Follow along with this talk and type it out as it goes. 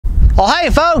Well,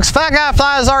 hey folks, Fat Guy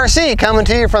Flies RC coming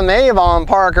to you from the Avon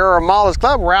Park or Mollis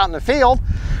Club. We're out in the field.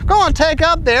 Going to take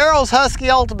up the Ailerons Husky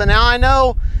Ultimate. Now I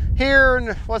know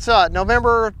here, what's up,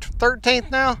 November 13th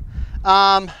now?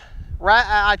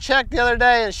 I checked the other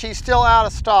day and she's still out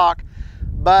of stock,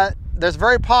 but there's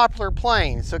very popular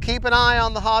planes. So keep an eye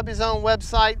on the Hobby Zone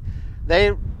website.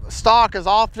 They stock as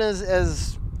often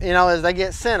as you know, as they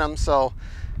get sent them. So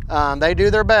they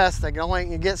do their best. They can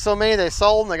only get so many they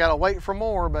sold and they got to wait for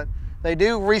more, but they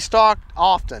do restock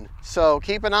often, so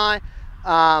keep an eye.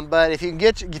 But if you can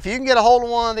get a hold of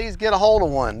one of these, get a hold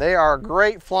of one. They are a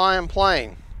great flying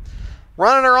plane.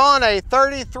 Running her on a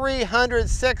 3300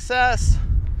 6S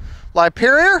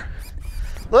Superior.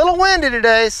 Little windy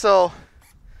today, so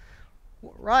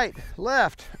right,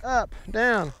 left, up,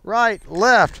 down, right,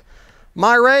 left.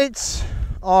 My rates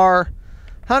are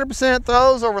 100%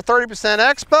 throws over 30%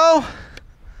 expo.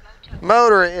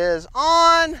 Motor is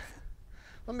on.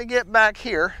 Let me get back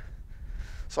here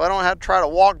so I don't have to try to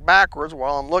walk backwards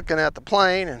while I'm looking at the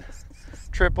plane and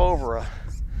trip over a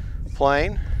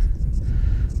plane.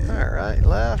 All right,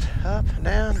 left, up,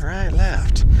 down, right,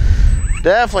 left.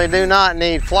 Definitely do not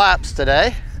need flaps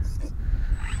today.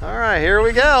 All right, here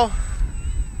we go.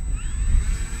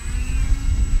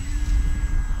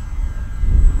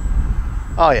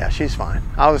 Oh yeah, she's fine.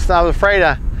 I was afraid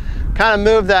I kind of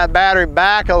moved that battery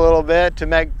back a little bit to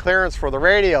make clearance for the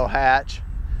radio hatch.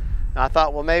 I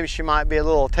thought, well, maybe she might be a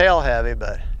little tail heavy,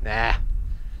 but nah,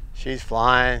 she's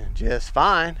flying just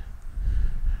fine.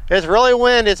 It's really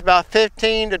windy. It's about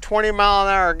 15 to 20 mile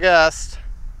an hour gust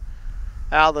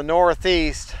out of the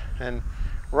northeast, and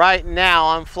right now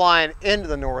I'm flying into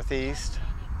the northeast.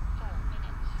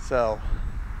 So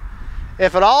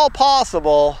if at all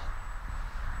possible,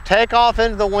 take off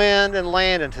into the wind and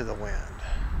land into the wind.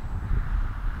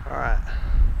 All right,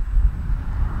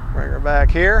 bring her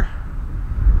back here.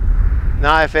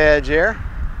 Knife edge here.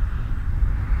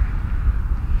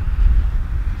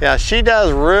 Yeah, she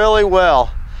does really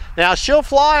well. Now she'll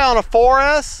fly on a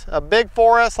 4S, a big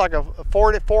 4S, like a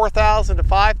 4,000 to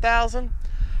 5,000.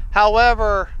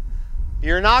 However,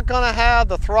 you're not going to have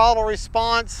the throttle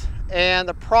response, and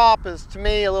the prop is, to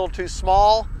me, a little too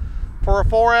small for a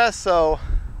 4S, so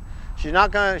she's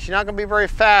not going to be very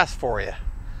fast for you.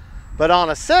 But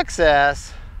on a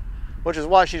 6S, which is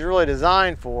what she's really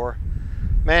designed for,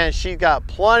 man, she's got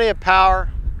plenty of power,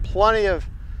 plenty of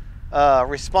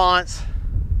response,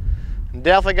 and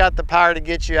definitely got the power to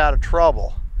get you out of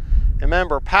trouble. And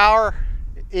remember, power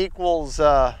equals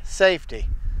safety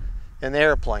in the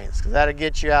airplanes, because that'll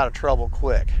get you out of trouble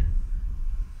quick.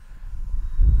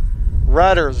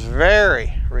 Rudder's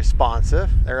very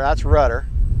responsive. There, that's rudder.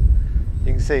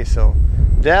 You can see, so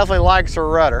definitely likes her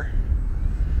rudder.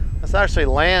 Let's actually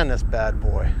land this bad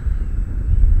boy.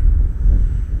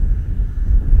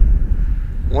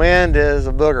 Wind is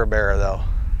a booger bear though.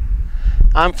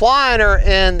 I'm flying her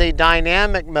in the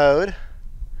dynamic mode,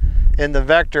 in the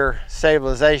vector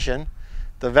stabilization,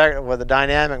 with the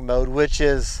dynamic mode, which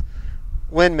is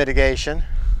wind mitigation.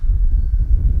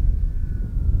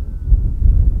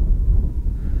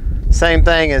 Same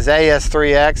thing as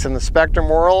AS3X in the Spectrum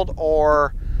world,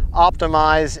 or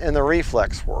optimized in the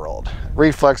reflex world.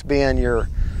 Reflex being your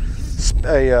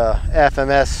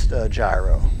FMS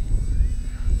gyro.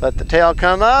 Let the tail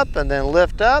come up and then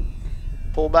lift up.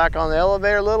 Pull back on the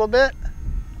elevator a little bit.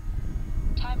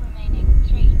 Time remaining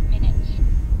 3 minutes.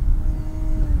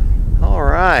 All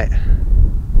right.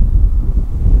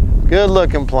 Good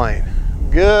looking plane.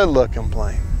 Good looking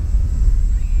plane.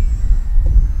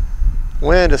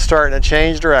 Wind is starting to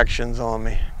change directions on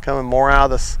me. Coming more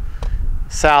out of the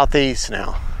southeast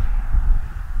now.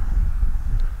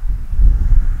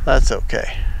 That's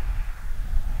okay.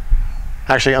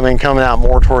 Actually, I mean coming out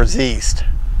more towards the east.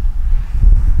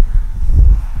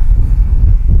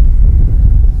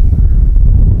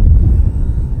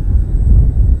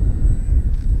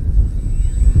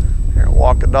 Here,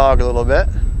 walk the dog a little bit.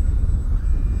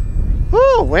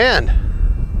 Woo, wind.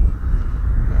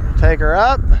 Take her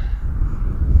up.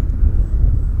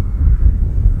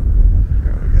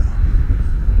 There we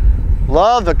go.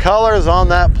 Love the colors on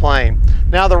that plane.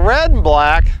 Now the red and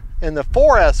black in the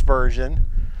 4S version,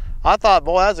 I thought,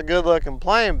 boy, that's a good looking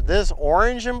plane, but this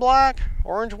orange and black,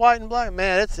 orange, white, and black,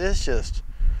 man, it's just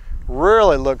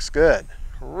really looks good.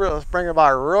 Let's bring it by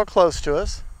real close to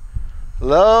us.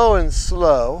 Low and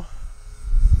slow.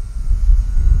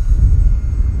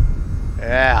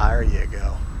 Yeah, there you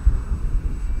go.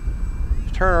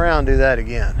 Turn around and do that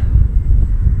again.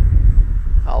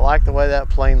 I like the way that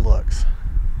plane looks.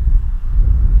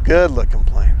 Good looking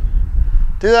plane.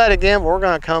 Do that again, but we're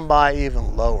going to come by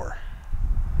even lower.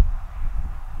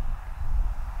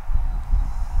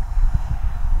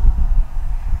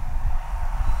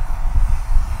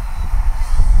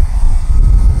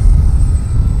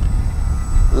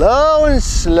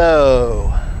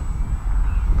 slow.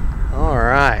 All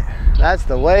right, that's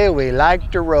the way we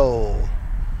like to roll.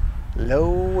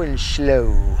 Low and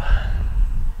slow.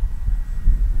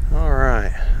 All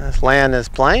right, let's land this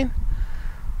plane.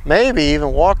 Maybe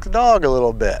even walk the dog a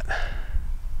little bit.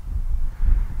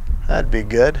 That'd be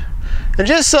good. And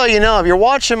just so you know, if you're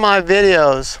watching my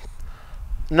videos,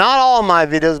 not all of my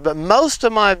videos, but most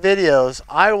of my videos,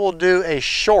 I will do a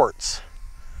shorts,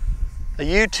 a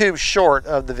YouTube short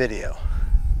of the video.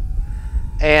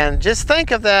 And just think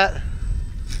of that,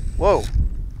 whoa,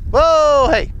 whoa,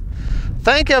 hey.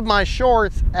 Think of my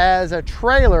shorts as a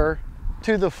trailer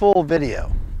to the full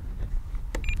video.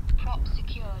 Prop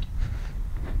secured.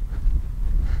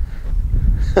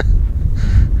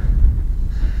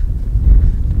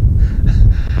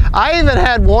 I even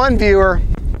had one viewer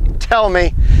tell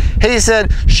me, he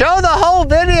said, show the whole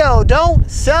video, don't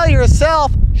sell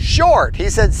yourself short.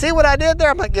 He said, see what I did there?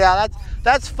 I'm like, yeah,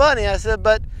 that's funny. I said,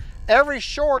 but every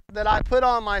short that I put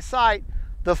on my site,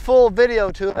 the full video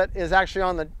to it is actually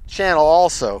on the channel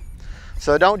also.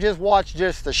 So don't just watch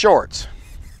just the shorts.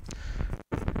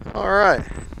 All right.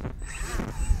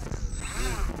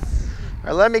 All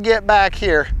right, let me get back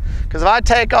here, because if I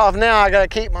take off now, I got to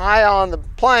keep my eye on the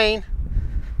plane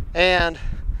and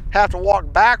have to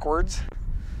walk backwards.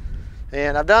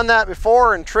 And I've done that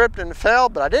before and tripped and fell,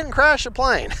 but I didn't crash the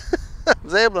plane. I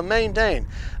was able to maintain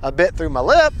a bit through my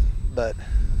lip, but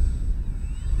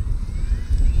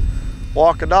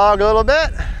walk the dog a little bit,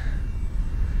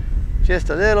 just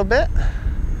a little bit.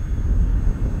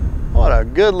 What a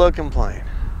good looking plane.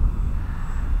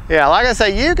 Yeah, like I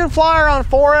say, you can fly her on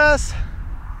 4S,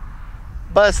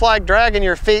 but it's like dragging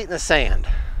your feet in the sand.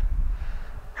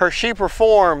 She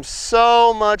performs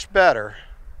so much better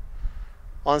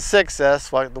on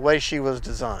 6S, like the way she was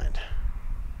designed.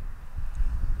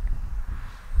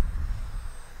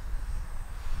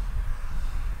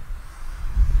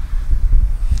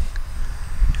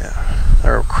 Yeah,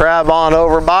 they'll crab on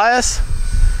over by us,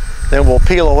 then we'll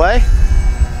peel away.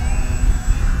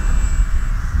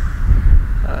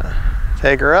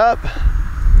 Take her up.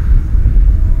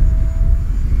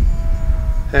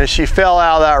 And she fell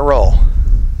out of that roll.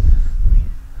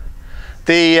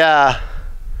 The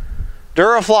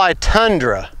Durafly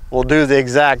Tundra will do the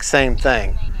exact same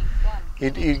thing.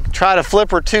 You try to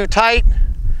flip her too tight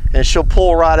and she'll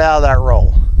pull right out of that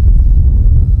roll.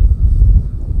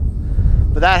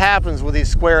 But that happens with these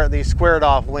squared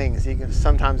off wings.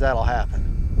 Sometimes that'll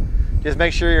happen. Just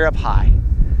make sure you're up high.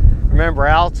 Remember,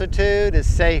 altitude is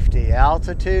safety.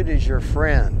 Altitude is your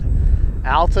friend.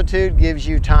 Altitude gives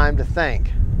you time to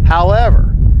think.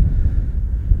 However,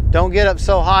 don't get up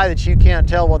so high that you can't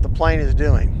tell what the plane is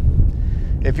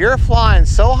doing. If you're flying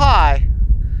so high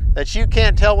that you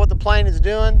can't tell what the plane is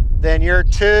doing, then you're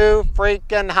too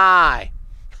freaking high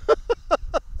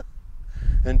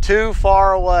and too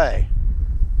far away.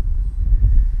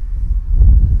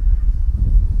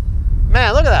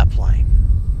 Man, look at that plane.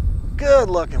 Good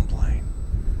looking plane.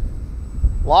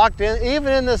 Locked in,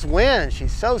 even in this wind,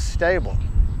 she's so stable.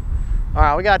 All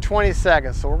right, we got 20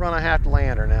 seconds, so we're gonna have to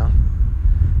land her now.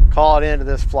 Call it into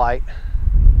this flight.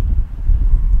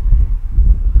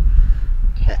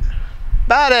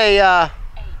 About a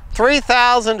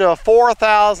 3,000 to a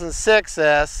 4,000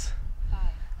 6S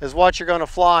is what you're gonna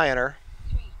fly in her.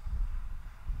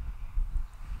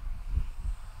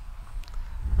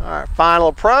 All right, final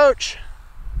approach.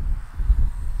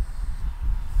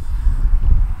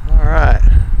 All right.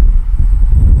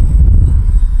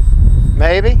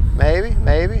 Maybe.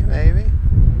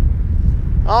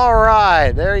 All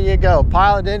right, there you go.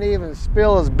 Pilot didn't even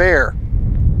spill his beer.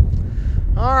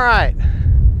 All right.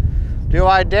 Do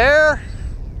I dare?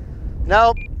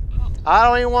 Nope. I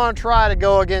don't even want to try to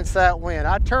go against that wind.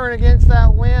 I turn against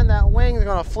that wing's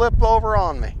gonna flip over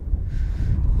on me.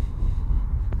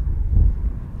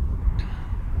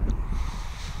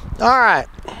 All right.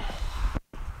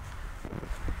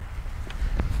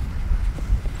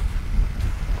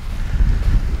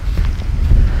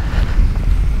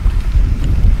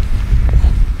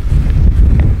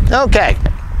 Okay.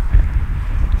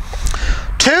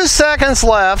 2 seconds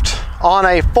left on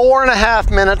a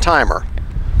 4.5 minute timer.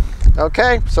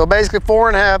 Okay, so basically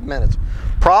 4.5 minutes.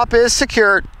 Prop is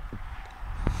secured.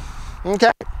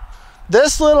 Okay.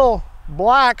 This little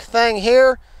black thing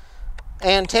here,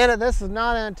 antenna, this is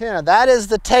not an antenna. That is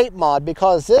the tape mod,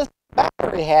 because this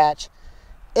battery hatch,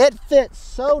 it fits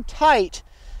so tight,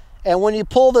 and when you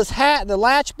pull this the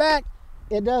latch back,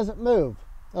 it doesn't move.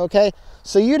 Okay,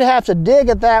 so you'd have to dig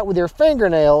at that with your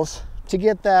fingernails to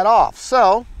get that off.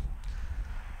 So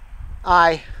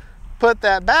I put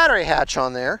that battery hatch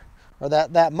on there, or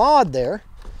that mod there,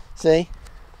 see,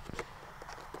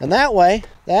 And that way,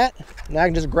 and I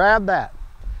can just grab that.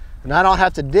 And I don't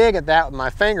have to dig at that with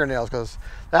my fingernails because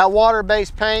that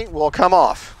water-based paint will come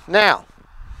off. Now,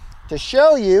 to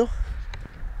show you,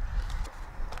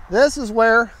 this is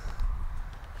where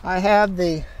I have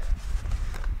the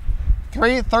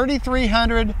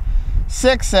 3300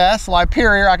 6S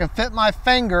Superior. I can fit my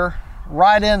finger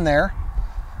right in there.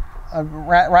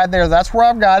 Right there, that's where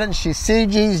I've got it, and she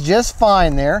CG's just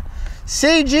fine there.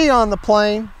 CG on the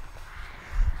plane,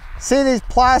 see these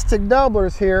plastic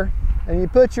doublers here, and you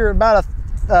put your about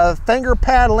a finger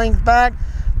pad length back,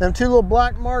 them two little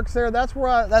black marks there, that's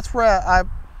where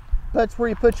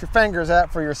you put your fingers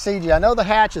at for your CG. I know the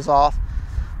hatch is off,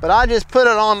 but I just put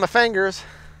it on my fingers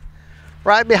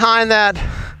right behind that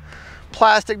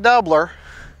plastic doubler,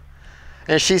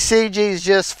 and she CG's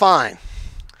just fine.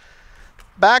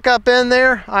 Back up in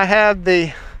there, I have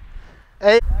the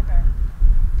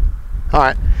All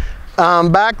right,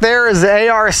 back there is the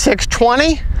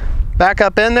AR620, back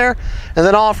up in there, and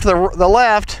then off to the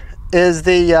left is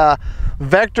the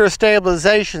vector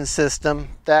stabilization system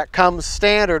that comes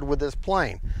standard with this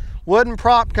plane. Wooden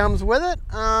prop comes with it.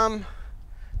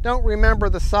 Don't remember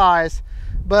the size,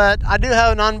 but I do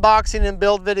have an unboxing and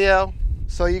build video,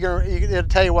 so it'll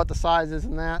tell you what the size is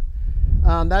in that.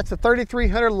 That's a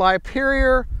 3300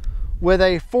 Superior with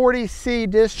a 40C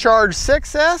discharge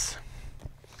 6S.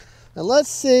 And let's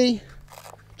see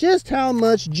just how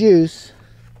much juice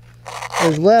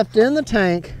is left in the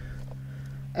tank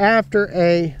after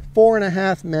a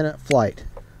 4.5 minute flight.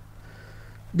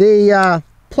 The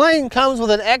plane comes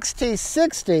with an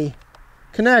XT60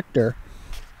 connector,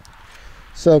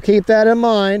 so keep that in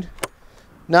mind.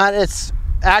 It's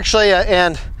actually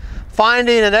and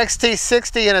finding an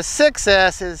XT60 and a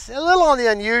 6S is a little on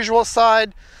the unusual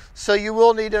side, so you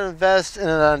will need to invest in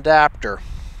an adapter.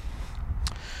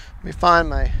 Let me find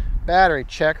my battery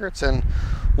checker. It's in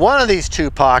one of these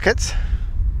two pockets.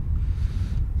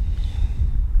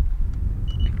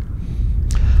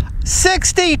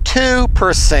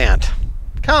 62%.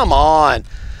 Come on.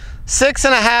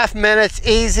 6.5 minutes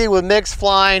easy with mixed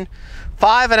flying.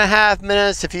 5.5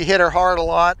 minutes if you hit her hard a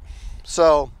lot.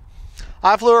 So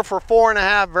I flew her for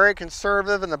 4.5, very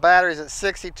conservative, and the battery's at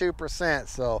 62%.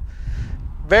 So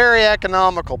very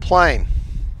economical plane.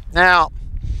 Now,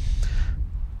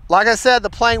 like I said, the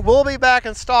plane will be back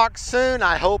in stock soon.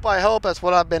 I hope, that's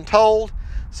what I've been told.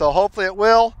 So hopefully it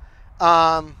will.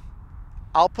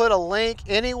 I'll put a link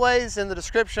anyways in the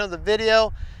description of the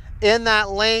video. In that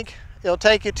link, it'll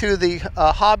take you to the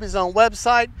Hobby Zone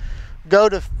website. Go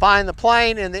to find the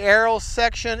plane in the arrows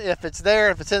section. If it's there,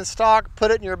 if it's in stock,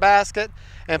 put it in your basket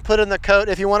and put in the code,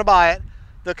 if you want to buy it,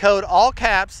 the code all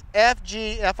caps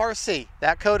FGFRC.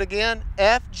 That code again,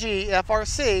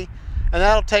 FGFRC, and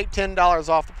that'll take $10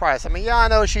 off the price. I mean, yeah, I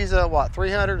know she's a, what,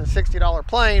 $360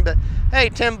 plane, but hey,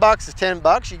 10 bucks is 10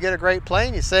 bucks. You get a great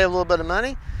plane, you save a little bit of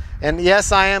money, and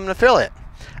yes, I am an affiliate.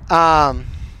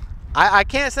 I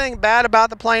can't say anything bad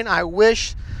about the plane. I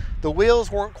wish the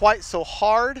wheels weren't quite so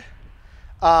hard,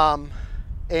 and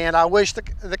I wish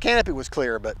the canopy was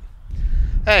clear, but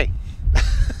hey,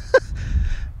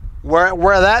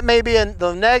 where that may be in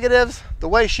the negatives, the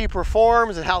way she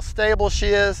performs and how stable she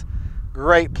is,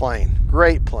 great plane,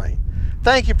 great plane.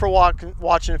 Thank you for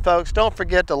watching, folks. Don't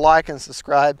forget to like and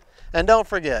subscribe, and don't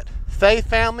forget, faith,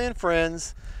 family, and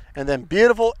friends, and then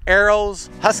beautiful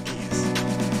arrows, Huskies.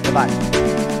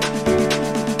 Bye-bye.